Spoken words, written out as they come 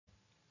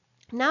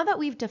Now that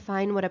we've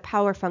defined what a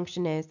power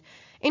function is,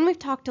 and we've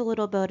talked a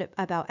little bit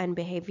about end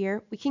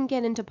behavior, we can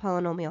get into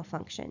polynomial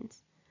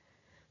functions.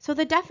 So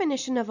the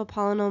definition of a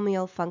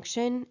polynomial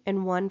function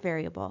in one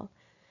variable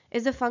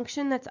is a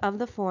function that's of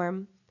the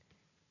form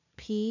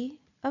p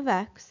of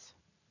x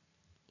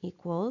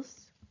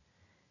equals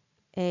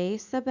a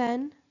sub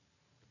n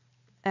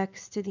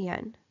x to the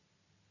n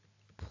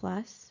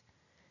plus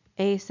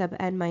a sub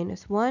n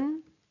minus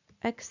 1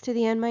 x to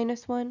the n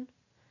minus 1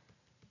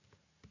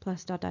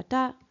 plus dot dot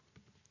dot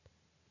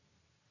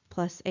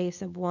plus a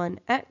sub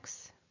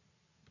 1x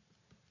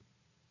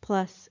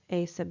plus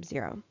a sub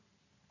 0.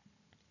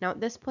 Now at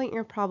this point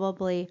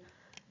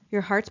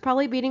your heart's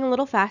probably beating a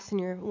little fast and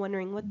you're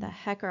wondering what the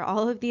heck are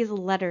all of these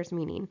letters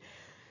meaning.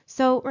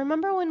 So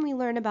remember when we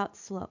learned about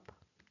slope?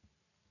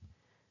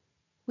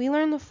 We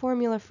learned the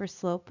formula for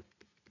slope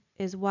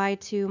is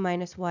y2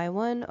 minus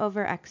y1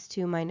 over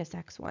x2 minus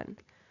x1.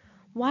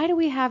 Why do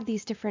we have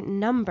these different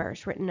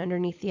numbers written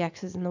underneath the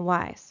x's and the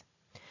y's?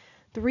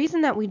 The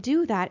reason that we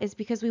do that is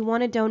because we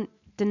want to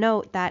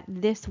denote that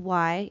this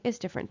y is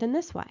different than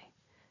this y.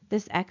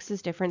 This x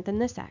is different than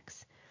this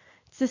x.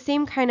 It's the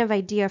same kind of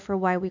idea for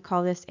why we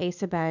call this a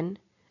sub n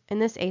and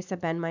this a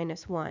sub n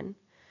minus 1.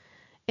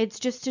 It's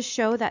just to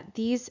show that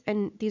these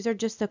are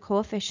just the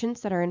coefficients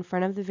that are in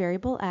front of the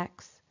variable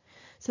x,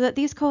 so that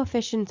these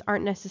coefficients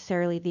aren't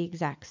necessarily the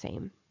exact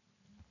same.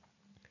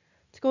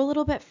 Let's go a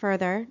little bit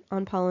further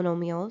on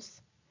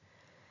polynomials.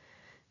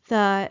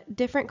 The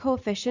different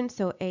coefficients,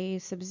 so a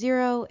sub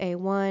 0,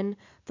 a1,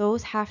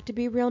 those have to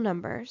be real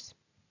numbers.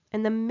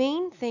 And the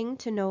main thing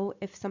to know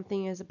if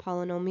something is a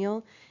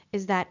polynomial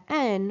is that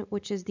n,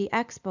 which is the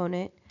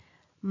exponent,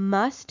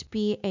 must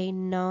be a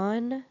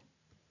non-negative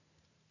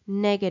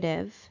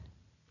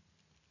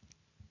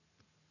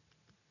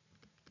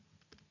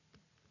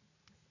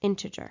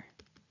integer.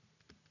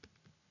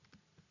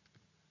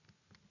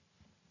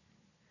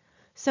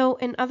 So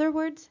in other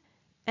words,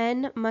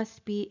 n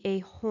must be a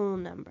whole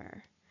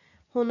number.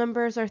 Whole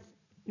numbers are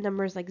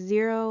numbers like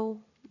 0,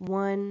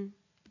 1,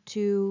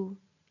 2,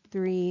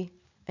 3,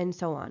 and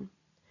so on.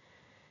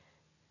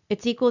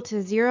 It's equal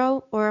to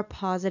 0 or a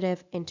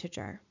positive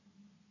integer.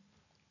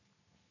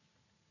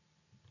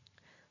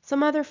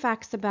 Some other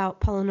facts about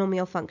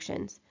polynomial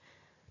functions.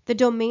 The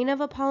domain of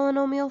a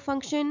polynomial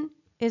function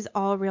is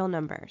all real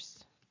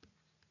numbers.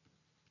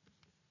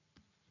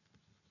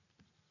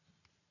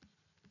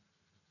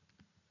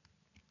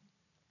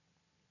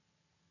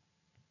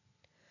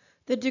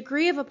 The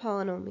degree of a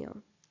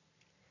polynomial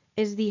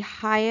is the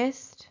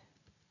highest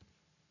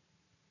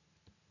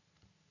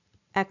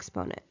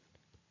exponent.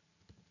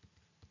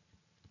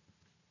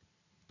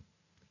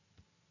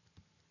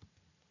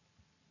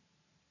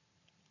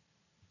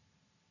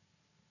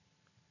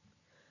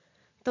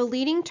 The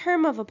leading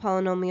term of a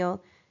polynomial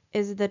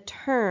is the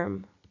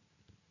term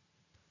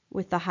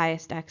with the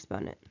highest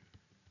exponent.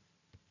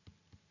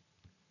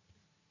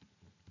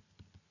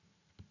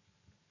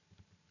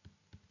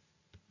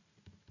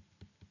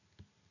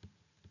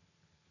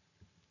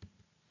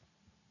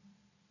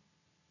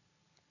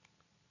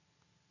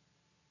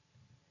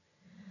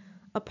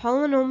 A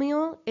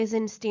polynomial is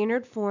in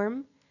standard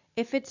form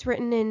if it's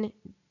written in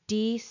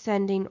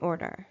descending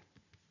order.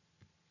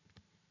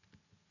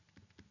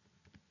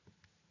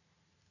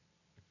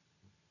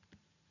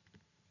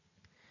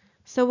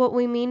 So what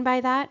we mean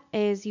by that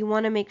is you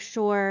want to make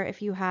sure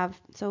if you have,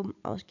 so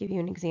I'll give you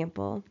an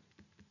example.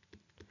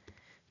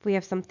 If we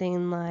have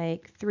something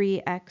like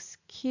 3x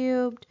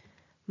cubed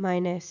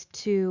minus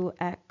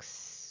 2x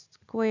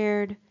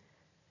squared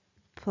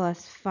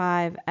plus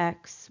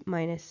 5x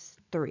minus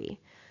 3.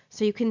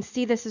 So you can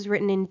see this is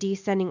written in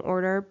descending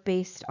order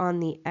based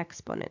on the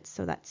exponents.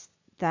 So that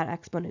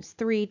exponent is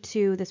 3,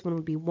 2, this one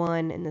would be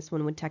 1, and this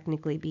one would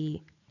technically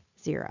be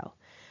 0.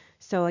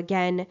 So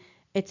again,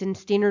 it's in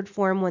standard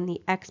form when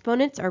the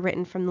exponents are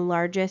written from the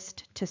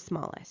largest to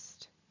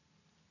smallest.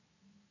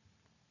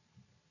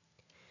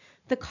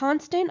 The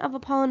constant of a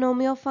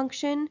polynomial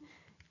function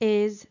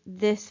is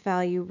this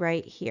value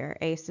right here,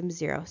 a sub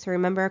 0. So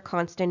remember, a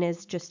constant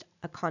is just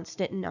a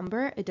constant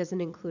number. It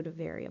doesn't include a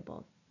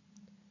variable.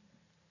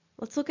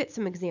 Let's look at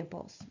some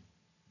examples.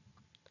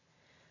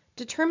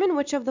 Determine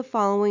which of the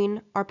following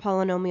are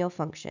polynomial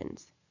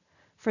functions.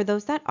 For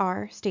those that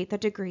are, state the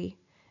degree,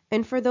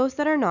 and for those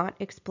that are not,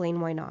 explain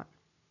why not.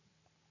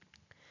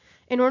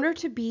 In order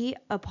to be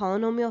a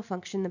polynomial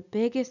function, the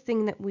biggest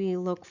thing that we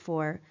look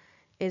for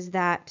is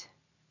that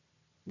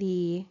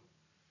the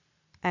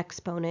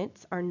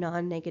exponents are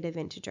non-negative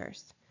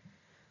integers.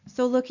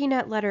 So looking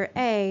at letter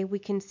A, we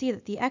can see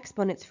that the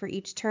exponents for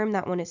each term,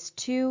 that one is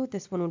 2,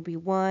 this one would be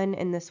 1,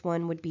 and this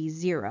one would be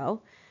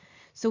 0.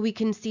 So we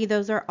can see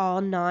those are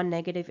all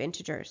non-negative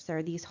integers.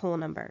 They're these whole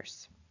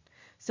numbers.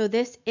 So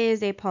this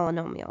is a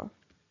polynomial.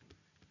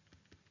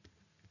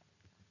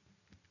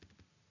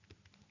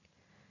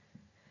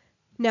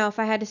 Now if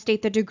I had to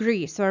state the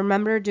degree, so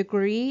remember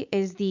degree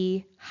is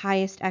the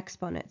highest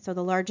exponent. So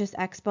the largest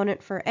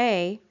exponent for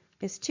A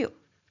is 2.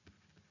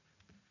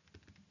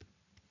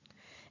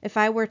 If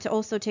I were to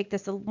also take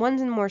this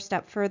one more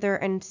step further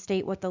and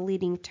state what the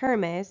leading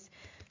term is,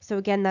 so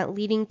again, that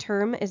leading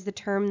term is the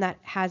term that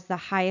has the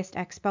highest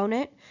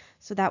exponent,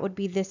 so that would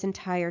be this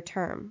entire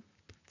term,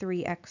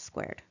 3x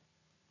squared.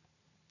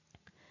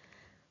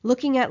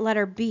 Looking at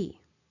letter B,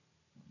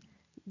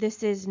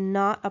 this is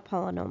not a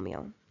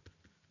polynomial.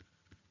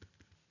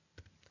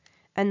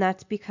 And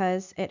that's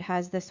because it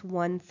has this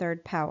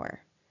 1/3 power.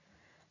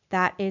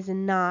 That is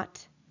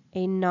not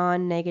a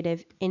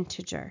non-negative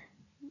integer.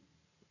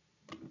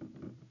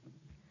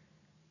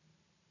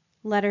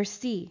 Letter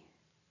C,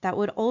 that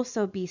would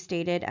also be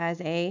stated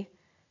as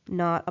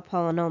not a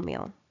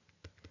polynomial.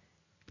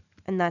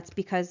 And that's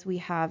because we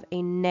have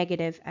a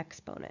negative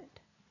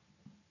exponent.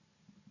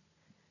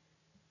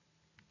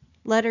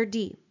 Letter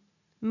D,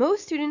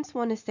 most students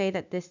want to say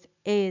that this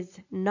is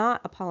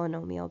not a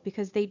polynomial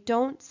because they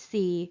don't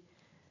see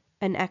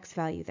an x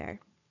value there.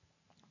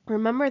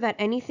 Remember that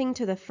anything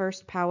to the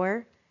first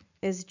power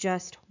is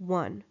just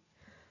 1.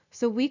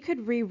 So we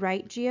could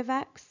rewrite g of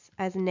x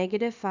as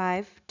negative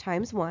 5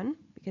 times 1,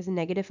 because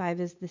negative 5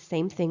 is the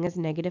same thing as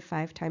negative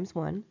 5 times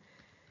 1.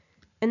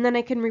 And then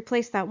I can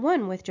replace that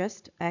 1 with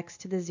just x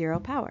to the 0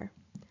 power.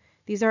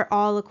 These are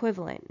all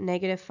equivalent.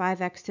 Negative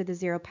 5x to the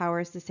 0 power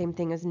is the same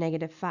thing as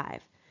negative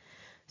 5.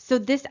 So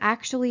this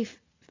actually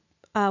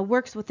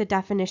works with the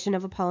definition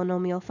of a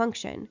polynomial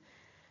function.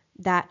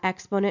 That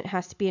exponent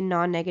has to be a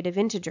non-negative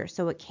integer,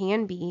 so it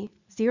can be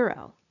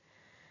 0.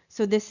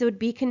 So this would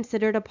be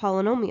considered a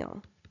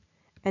polynomial.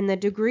 And the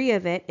degree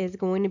of it is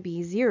going to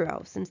be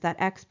 0, since that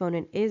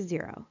exponent is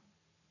 0.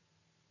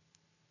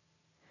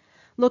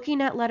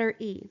 Looking at letter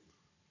E.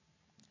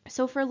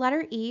 So for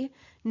letter E,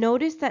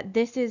 notice that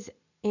this is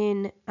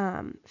in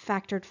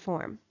factored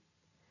form.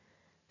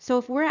 So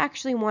if we're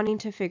actually wanting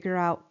to figure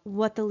out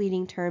what the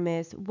leading term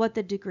is, what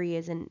the degree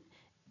is, and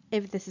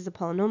if this is a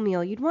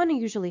polynomial, you'd want to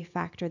usually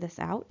factor this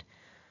out.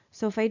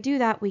 So if I do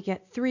that, we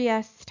get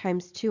 3s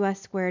times 2s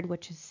squared,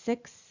 which is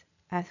 6s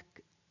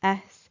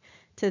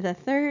to the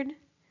third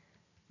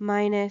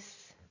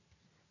minus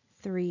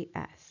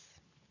 3s.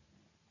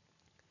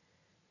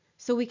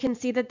 So we can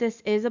see that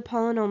this is a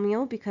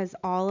polynomial because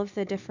all of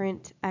the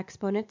different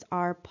exponents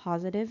are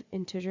positive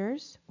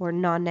integers, or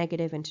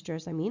non-negative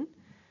integers, I mean.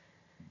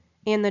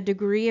 And the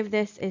degree of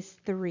this is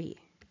 3.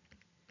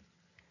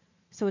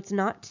 So it's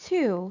not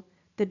 2.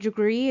 The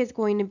degree is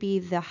going to be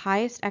the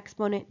highest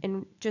exponent,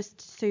 and just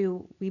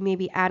so we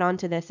maybe add on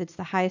to this, it's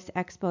the highest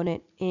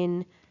exponent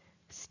in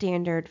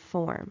standard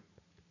form.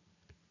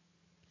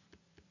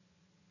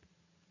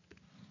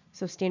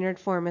 So standard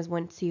form is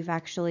once you've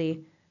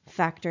actually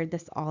factored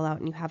this all out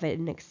and you have it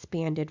in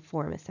expanded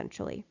form,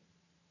 essentially.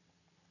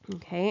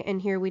 Okay,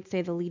 and here we'd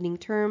say the leading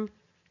term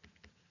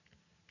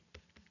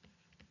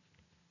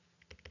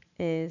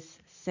is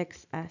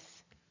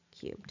 6s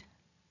cubed.